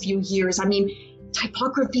last few years. I mean,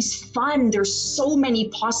 typography's fun. There's so many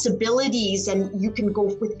possibilities, and you can go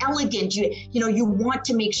with elegant. You want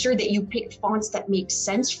to make sure that you pick fonts that make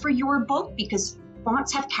sense for your book, because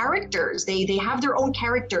fonts have characters. They have their own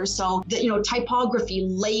characters. So, typography,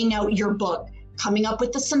 laying out your book, coming up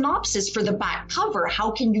with the synopsis for the back cover. How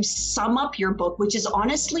can you sum up your book, which is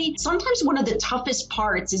honestly sometimes one of the toughest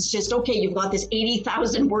parts. Is just, okay, you've got this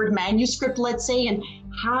 80,000 word manuscript, let's say, and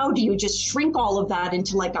how do you just shrink all of that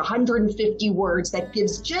into like 150 words that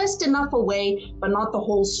gives just enough away, but not the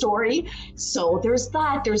whole story? So there's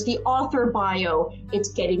that. There's the author bio. It's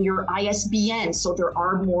getting your ISBN. So there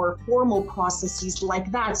are more formal processes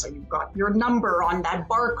like that. So you've got your number on that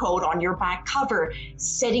barcode on your back cover,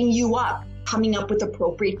 setting you up, coming up with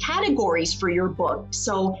appropriate categories for your book.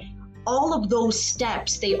 So all of those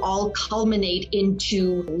steps, they all culminate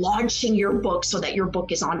into launching your book so that your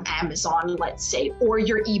book is on Amazon, let's say, or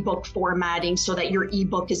your ebook formatting so that your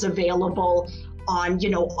ebook is available on,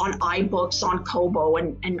 on iBooks, on Kobo,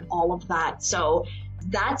 and all of that. So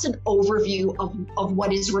that's an overview of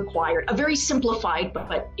what is required. A very simplified,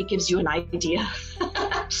 but it gives you an idea.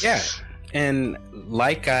 Yeah. And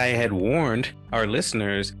like I had warned our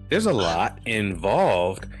listeners, there's a lot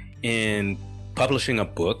involved in publishing a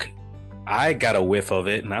book. I got a whiff of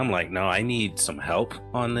it and I'm like, no, I need some help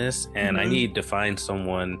on this, and I need to find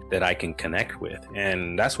someone that I can connect with.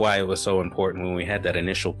 And that's why it was so important when we had that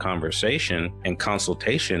initial conversation and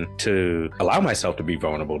consultation to allow myself to be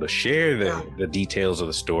vulnerable, to share the details of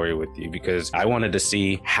the story with you, because I wanted to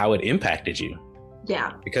see how it impacted you.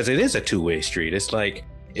 Yeah. Because it is a two-way street. It's like,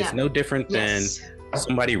 it's no different than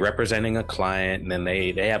somebody representing a client, and then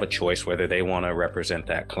they have a choice whether they want to represent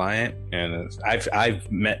that client. And I've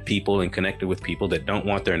met people and connected with people that don't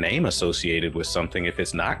want their name associated with something if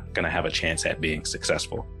it's not going to have a chance at being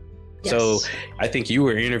successful. Yes. So I think you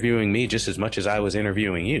were interviewing me just as much as I was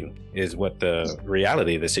interviewing you, is what the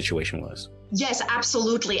reality of the situation was. Yes,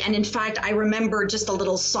 absolutely. And in fact, I remember, just a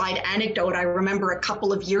little side anecdote. I remember a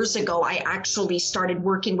couple of years ago, I actually started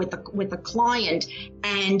working with a client,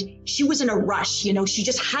 and she was in a rush. She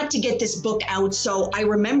just had to get this book out. So I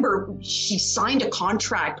remember she signed a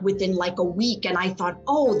contract within like a week, and I thought,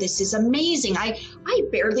 oh, this is amazing. I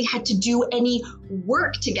barely had to do any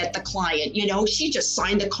work to get the client. She just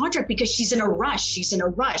signed the contract because she's in a rush. She's in a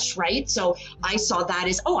rush, right? So I saw that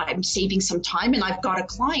as, oh, I'm saving some time and I've got a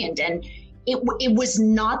client. And it was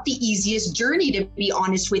not the easiest journey, to be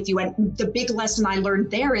honest with you. And the big lesson I learned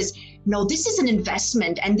there is, no, this is an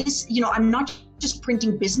investment. And this, I'm not just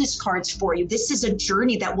printing business cards for you. This is a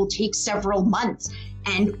journey that will take several months.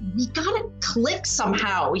 And we gotta click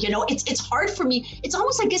somehow. It's hard for me. It's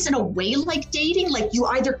almost, I guess, in a way like dating. Like, you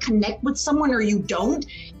either connect with someone or you don't.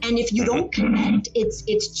 And if you don't connect,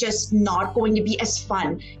 it's just not going to be as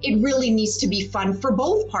fun. It really needs to be fun for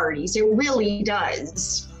both parties. It really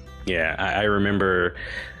does. Yeah, I remember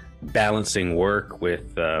balancing work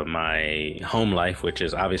with my home life, which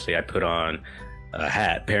is obviously I put on a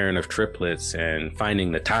hat, parent of triplets, and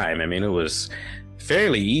finding the time. I mean, it was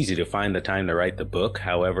fairly easy to find the time to write the book.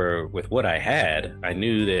 However, with what I had, I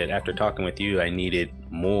knew that after talking with you, I needed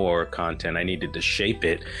more content. I needed to shape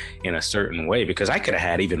it in a certain way, because I could have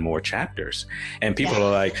had even more chapters. And people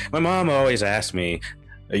are like, my mom always asked me,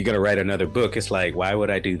 are you going to write another book? It's like, why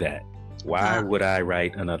would I do that? Why would I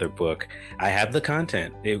write another book? I have the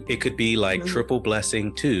content. It could be like Triple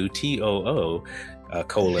Blessing 2, TOO,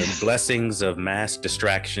 blessings of mass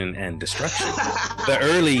distraction and destruction. The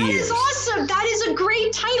early years. That is awesome. That is a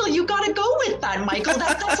great title. You got to go with that, Michael.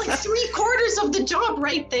 That's like 3/4 of the job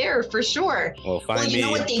right there, for sure. Well, you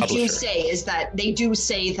know what they do say is that they do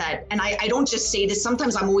say that, and I don't just say this.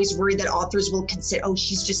 Sometimes I'm always worried that authors will consider, oh,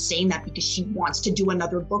 she's just saying that because she wants to do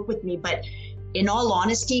another book with me. But in all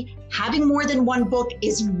honesty, having more than one book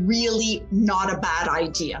is really not a bad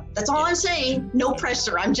idea. That's all I'm saying. No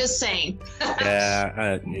pressure. I'm just saying.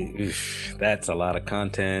 Yeah, that's a lot of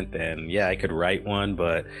content. And yeah, I could write one,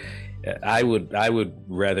 but I would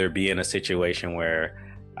rather be in a situation where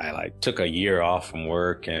I took a year off from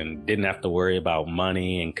work and didn't have to worry about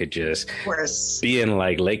money and could just be in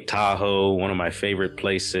Lake Tahoe, one of my favorite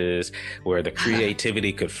places, where the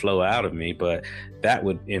creativity could flow out of me. But that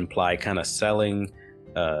would imply kind of selling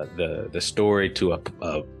the story to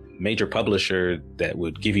a major publisher that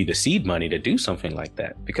would give you the seed money to do something like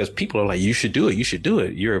that, because people are like, you should do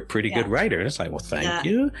it. You're a pretty good writer. And it's like, well, thank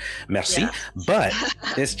you. Merci. But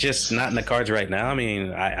it's just not in the cards right now. I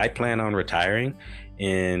mean, I plan on retiring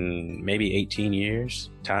in maybe 18 years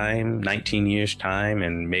time, 19 years time,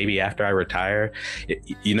 and maybe after I retire.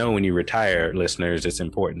 When you retire, listeners, it's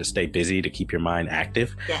important to stay busy, to keep your mind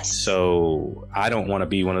active. Yes. So I don't want to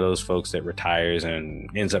be one of those folks that retires and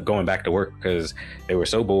ends up going back to work because they were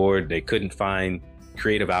so bored they couldn't find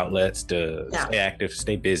creative outlets to stay active,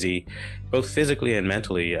 stay busy, both physically and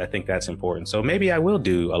mentally. I think that's important. So maybe I will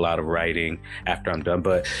do a lot of writing after I'm done.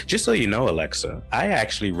 But just so you know, Alexa, I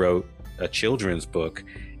actually wrote a children's book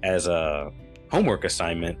as a homework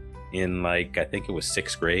assignment in I think it was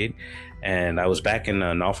 6th grade. And I was back in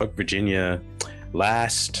Norfolk, Virginia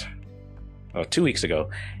 2 weeks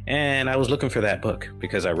ago. And I was looking for that book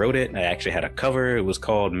because I wrote it. I actually had a cover. It was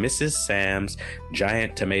called Mrs. Sam's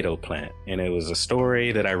Giant Tomato Plant. And it was a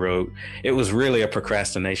story that I wrote. It was really a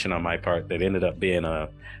procrastination on my part that ended up being a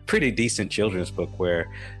pretty decent children's book,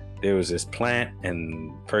 where there was this plant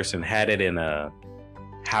and person had it in a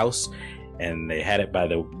house, and they had it by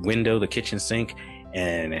the window, the kitchen sink,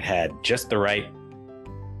 and it had just the right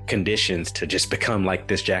conditions to just become like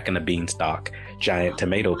this Jack and the Beanstalk giant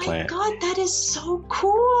tomato plant. Oh my God, that is so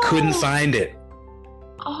cool. Couldn't find it.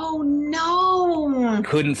 Oh no.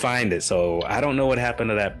 Couldn't find it. So I don't know what happened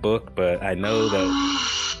to that book, but I know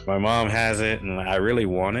that my mom has it and I really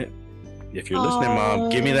want it. If you're listening, Mom,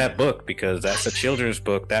 give me that book, because that's a children's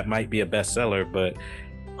book. That might be a bestseller, but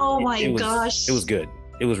gosh. It was good.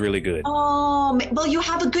 It was really good. Oh, well, you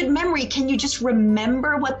have a good memory. Can you just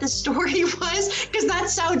remember what the story was? Because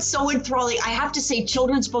that sounds so enthralling. I have to say,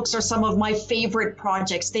 children's books are some of my favorite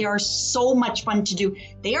projects. They are so much fun to do.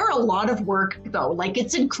 They are a lot of work, though.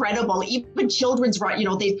 It's incredible. Even children's,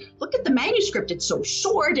 they look at the manuscript. It's so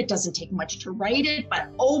short. It doesn't take much to write it. But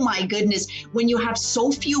oh my goodness, when you have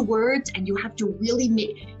so few words and you have to really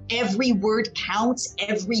make every word counts,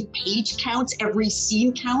 every page counts, every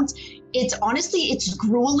scene counts. It's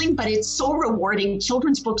grueling, but it's so rewarding.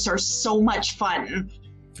 Children's books are so much fun.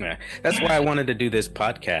 Yeah, that's why I wanted to do this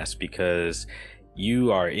podcast, because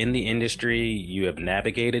you are in the industry, you have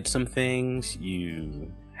navigated some things,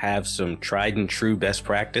 you have some tried and true best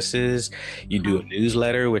practices, you do a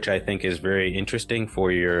newsletter, which I think is very interesting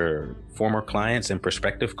for your former clients and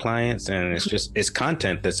prospective clients, and it's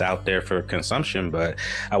content that's out there for consumption. But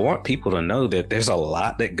I want people to know that there's a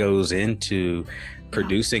lot that goes into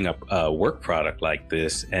producing a work product like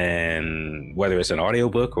this, and whether it's an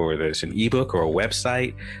audiobook or there's an ebook or a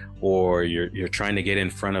website, or you're trying to get in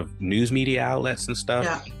front of news media outlets and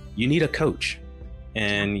stuff, you need a coach,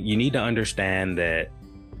 and you need to understand that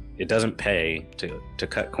it doesn't pay to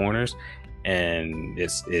cut corners, and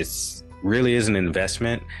it's really is an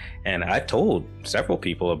investment. And I told several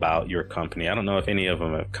people about your company. I don't know if any of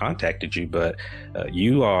them have contacted you, but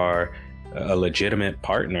you are a legitimate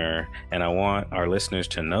partner, and I want our listeners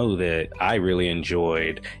to know that I really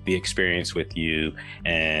enjoyed the experience with you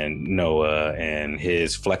and Noah, and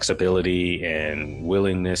his flexibility and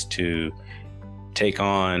willingness to take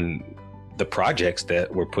on the projects that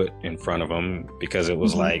were put in front of him, because it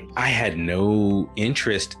was I had no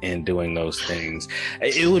interest in doing those things.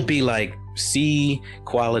 It would be like C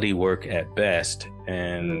quality work at best,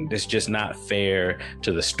 and it's just not fair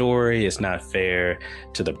to the story. It's not fair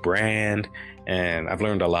to the brand. And I've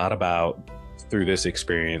learned a lot about, through this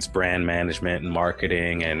experience, brand management and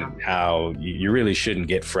marketing, and how you really shouldn't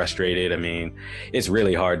get frustrated. I mean, it's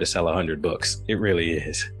really hard to sell 100 books. It really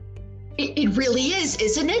is. It really is,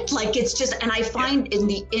 isn't it? It's just, and I find in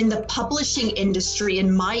the publishing industry,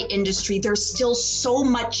 in my industry, there's still so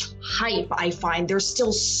much hype. I find there's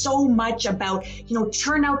still so much about,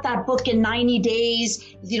 churn out that book in 90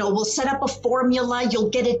 days, we'll set up a formula, you'll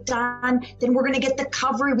get it done. Then we're going to get the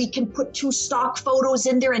cover. We can put 2 stock photos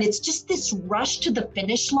in there. And it's just this rush to the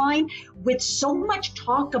finish line with so much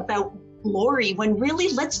talk about glory, when really,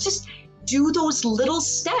 let's just do those little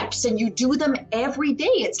steps, and you do them every day.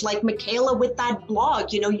 It's like Michaela with that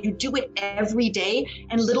blog, you do it every day,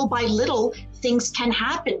 and little by little things can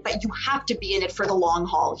happen, but you have to be in it for the long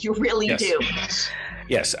haul. You really do.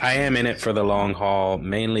 Yes, I am in it for the long haul,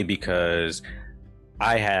 mainly because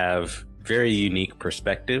I have very unique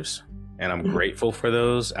perspectives, and I'm grateful for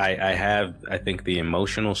those. I have, I think, the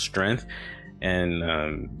emotional strength and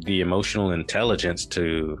the emotional intelligence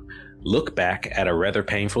to look back at a rather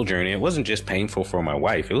painful journey. It wasn't just painful for my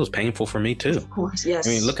wife, it was painful for me too. Of course, yes. I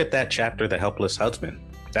mean, look at that chapter, The Helpless Husband.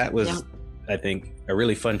 That was, I think, a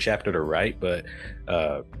really fun chapter to write, but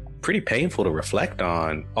pretty painful to reflect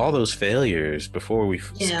on all those failures before we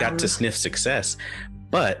got to sniff success.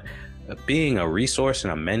 But being a resource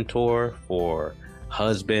and a mentor for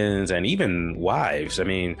husbands and even wives, I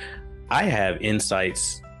mean, I have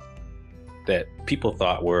insights that people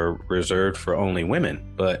thought were reserved for only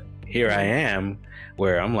women, but here I am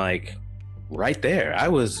where I'm like right there. I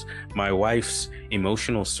was my wife's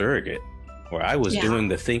emotional surrogate, where I was doing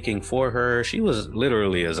the thinking for her. She was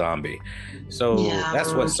literally a zombie. So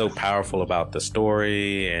that's what's so powerful about the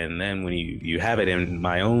story. And then when you have it in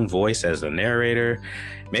my own voice as a narrator,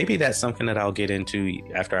 maybe that's something that I'll get into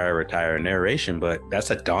after I retire narration, but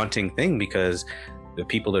that's a daunting thing because the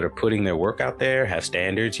people that are putting their work out there have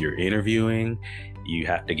standards. You're interviewing, you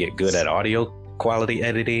have to get good at audio quality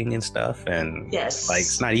editing and stuff. And like,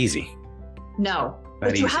 it's not easy. No.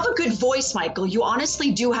 But you have a good voice, Michael. You honestly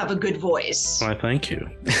do have a good voice. Well, thank you.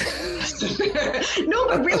 No,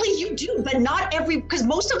 but really you do. But not because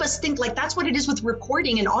most of us think like that's what it is with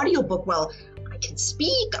recording an audiobook. Well, I can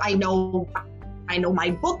speak. I know my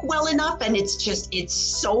book well enough, and it's just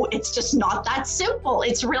not that simple.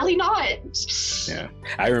 It's really not. Yeah.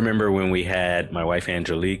 I remember when we had my wife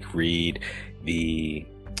Angelique read the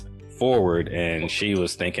forward, and she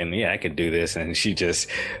was thinking, yeah, I could do this, and she just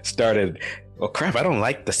started, well, crap, I don't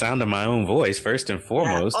like the sound of my own voice first and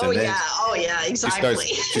foremost. Yeah. Exactly.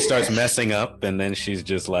 She starts messing up, and then she's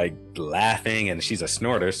just like laughing, and she's a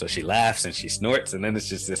snorter, so she laughs and she snorts, and then it's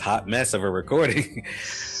just this hot mess of a recording.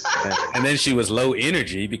 And then she was low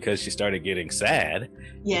energy because she started getting sad.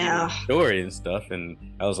 Yeah. Story and stuff, and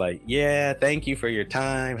I was like, yeah, thank you for your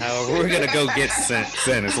time. However, we're gonna go get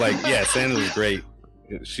Sen. It's like, yeah, Sen was great.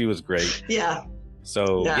 She was great. Yeah.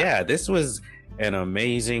 So this was an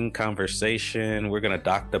amazing conversation. We're going to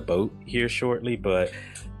dock the boat here shortly, but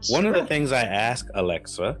one of the things I ask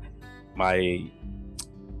Alexa, my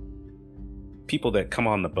people that come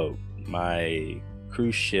on the boat, my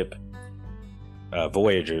cruise ship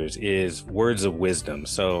voyagers, is words of wisdom.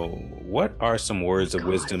 So what are some words of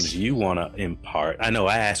wisdoms you want to impart? I know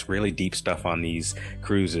I ask really deep stuff on these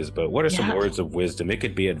cruises, but what are some words of wisdom? It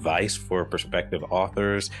could be advice for prospective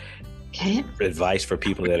authors, advice for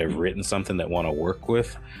people that have written something that want to work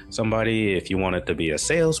with somebody. If you want it to be a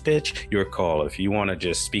sales pitch, your call. If you want to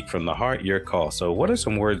just speak from the heart, your call. So what are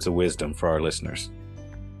some words of wisdom for our listeners?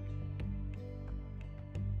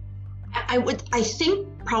 I think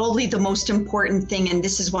probably the most important thing, and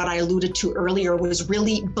this is what I alluded to earlier, was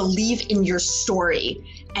really believe in your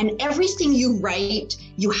story. And everything you write,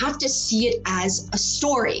 you have to see it as a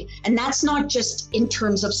story. And that's not just in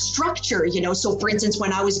terms of structure, you know. So for instance,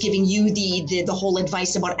 when I was giving you the whole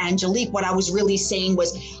advice about Angelique, what I was really saying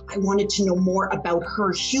was I wanted to know more about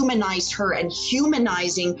her, humanize her, and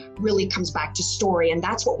humanizing really comes back to story. And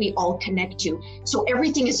that's what we all connect to. So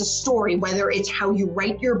everything is a story, whether it's how you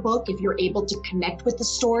write your book, if you're able to connect with the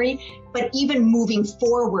story, but even moving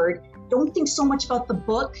forward, don't think so much about the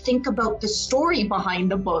book, think about the story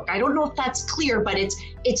behind the book. I don't know if that's clear, but it's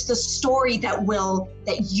the story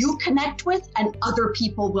that you connect with and other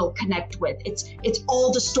people will connect with. It's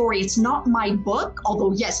all the story. It's not my book,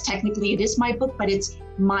 although yes, technically it is my book, but it's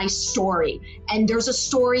my story. And there's a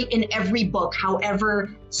story in every book,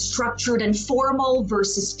 however structured and formal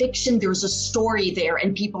versus fiction, there's a story there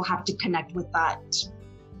and people have to connect with that.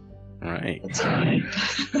 Right.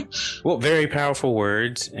 Well, very powerful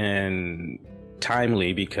words and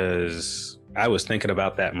timely, because I was thinking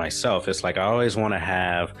about that myself. It's like I always want to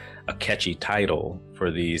have a catchy title for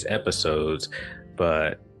these episodes,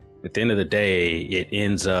 but at the end of the day, it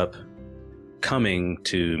ends up coming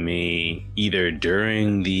to me either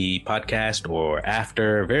during the podcast or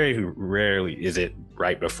after. Very rarely is it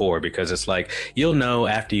right before, because it's like you'll know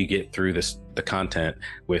after you get through the content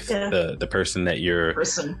with the person that you're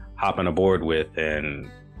hopping aboard with. And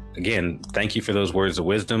again, thank you for those words of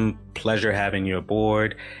wisdom. Pleasure having you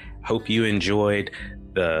aboard. Hope you enjoyed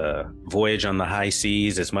the voyage on the high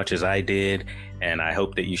seas as much as I did, and I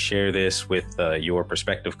hope that you share this with your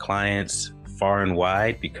prospective clients far and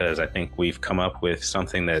wide, because I think we've come up with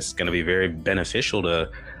something that's going to be very beneficial to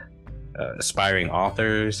aspiring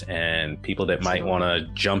authors and people that might want to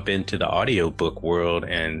jump into the audiobook world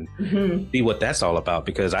and see what that's all about.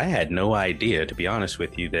 Because I had no idea, to be honest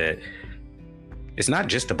with you, that it's not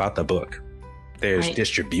just about the book. There's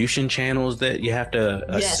distribution channels that you have to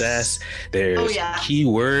assess. There's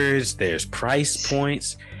keywords, there's price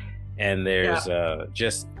points, and there's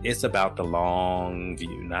it's about the long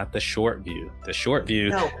view, not the short view. The short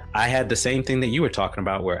view, I had the same thing that you were talking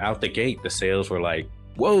about, where out the gate, the sales were like,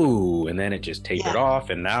 whoa, and then it just tapered off,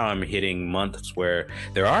 and now I'm hitting months where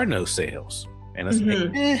there are no sales, and it's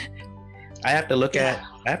like, I have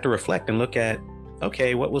to reflect and look at,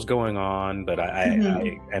 okay, what was going on? But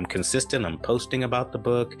I am consistent. I'm posting about the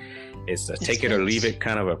book. It's a take it or leave it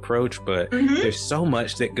kind of approach, but there's so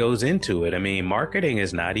much that goes into it. I mean, marketing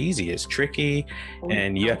is not easy. It's tricky,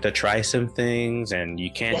 and you have to try some things, and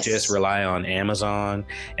you can't just rely on Amazon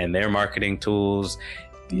and their marketing tools.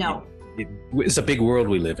 No. It's a big world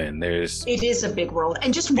we live in. It is a big world.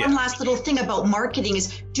 And just one last little thing about marketing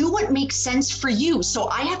is do what makes sense for you. So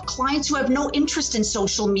I have clients who have no interest in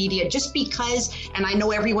social media just because, and I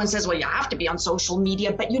know everyone says, well, you have to be on social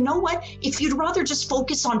media, but you know what? If you'd rather just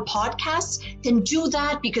focus on podcasts, then do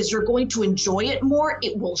that because you're going to enjoy it more.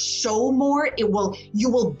 It will show more. You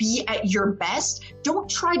will be at your best. Don't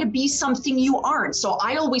try to be something you aren't. So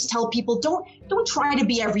I always tell people, don't try to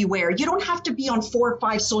be everywhere. You don't have to be on 4 or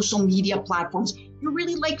 5 social media platforms. You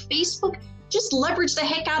really like Facebook? Just leverage the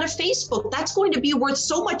heck out of Facebook. That's going to be worth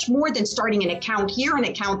so much more than starting an account here, an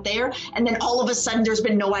account there, and then all of a sudden there's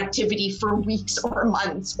been no activity for weeks or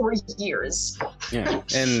months or years. Yeah,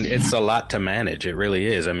 and it's a lot to manage. It really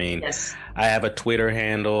is. I mean, I have a Twitter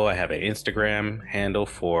handle, I have an Instagram handle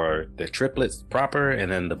for the triplets proper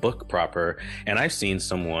and then the book proper. And I've seen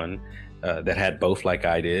someone that had both like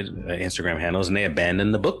I did, Instagram handles, and they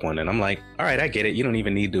abandoned the book one. And I'm like, all right, I get it. You don't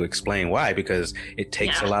even need to explain why, because it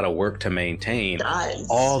takes a lot of work to maintain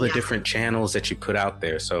all the different channels that you put out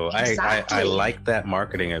there. So I like that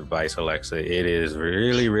marketing advice, Alexa. It is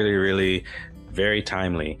really, really, really very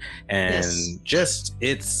timely. And just,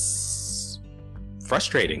 it's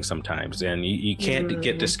frustrating sometimes, and you can't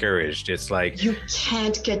get discouraged. It's like, you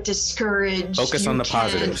can't get discouraged. Focus on the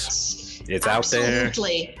positives. It's out there.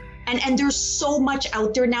 Absolutely. And there's so much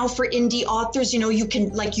out there now for indie authors. You know, you can,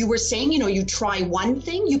 like you were saying, you know, you try one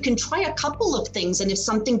thing, you can try a couple of things. And if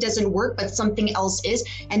something doesn't work, but something else is,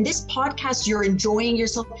 and this podcast, you're enjoying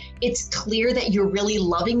yourself, it's clear that you're really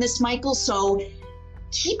loving this, Michael. So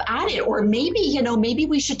keep at it. Or maybe, you know, maybe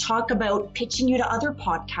we should talk about pitching you to other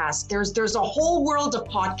podcasts. There's a whole world of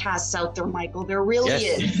podcasts out there, Michael. There really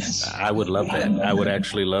is. I would love that. I would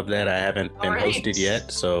actually love that. I haven't been hosted yet,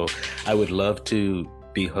 so I would love to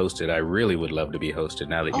be hosted. I really would love to be hosted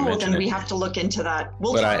now that you mentioned it. Oh, then we have to look into that.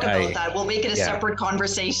 We'll talk about that. We'll make it a separate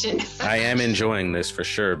conversation. I am enjoying this for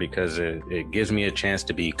sure because it gives me a chance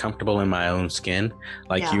to be comfortable in my own skin.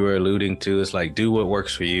 Like you were alluding to, it's like, do what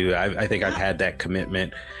works for you. I think I've had that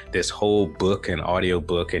commitment, this whole book and audio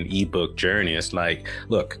book and ebook journey. It's like,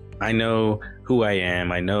 look, I know who I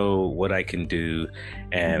am. I know what I can do.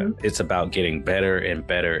 And it's about getting better and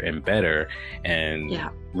better and better and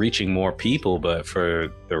reaching more people, but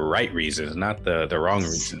for the right reasons, not the wrong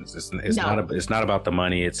reasons. It's not about the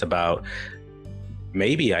money. It's about,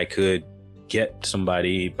 maybe I could get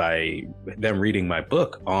somebody by them reading my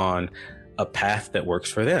book on a path that works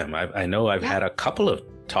for them. I know I've had a couple of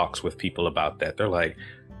talks with people about that. They're like,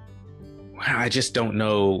 I just don't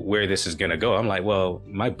know where this is going to go. I'm like, well,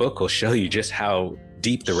 my book will show you just how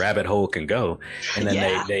deep the rabbit hole can go. And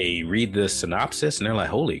then they read the synopsis and they're like,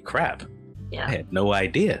 holy crap. I had no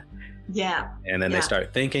idea. And then they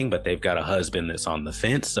start thinking, but they've got a husband that's on the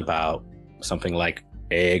fence about something like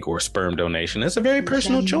egg or sperm donation. It's a very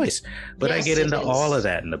personal choice, but I get into all of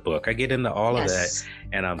that in the book. I get into all of that,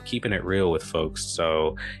 and I'm keeping it real with folks.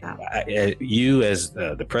 So you as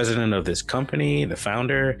the president of this company, the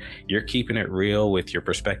founder, you're keeping it real with your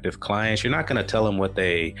prospective clients. You're not going to tell them what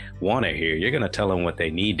they want to hear. You're going to tell them what they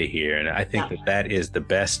need to hear. And I think that is the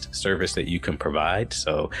best service that you can provide.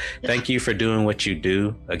 So thank you for doing what you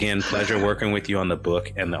do. Again, pleasure working with you on the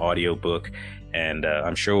book and the audio book. And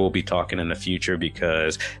I'm sure we'll be talking in the future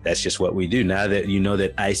because that's just what we do. Now that you know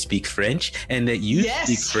that I speak French and that you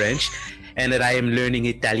speak French and that I am learning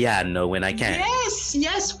Italiano when I can.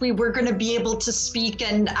 Yes, we're going to be able to speak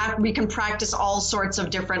and we can practice all sorts of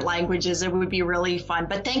different languages. It would be really fun.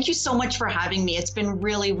 But thank you so much for having me. It's been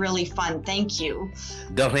really, really fun. Thank you.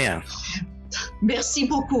 De rien. Merci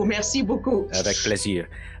beaucoup. Merci beaucoup. Avec plaisir.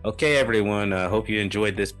 Okay, everyone. Hope you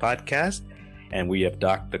enjoyed this podcast. And we have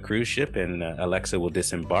docked the cruise ship and Alexa will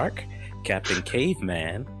disembark. Captain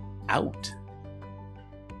Caveman out.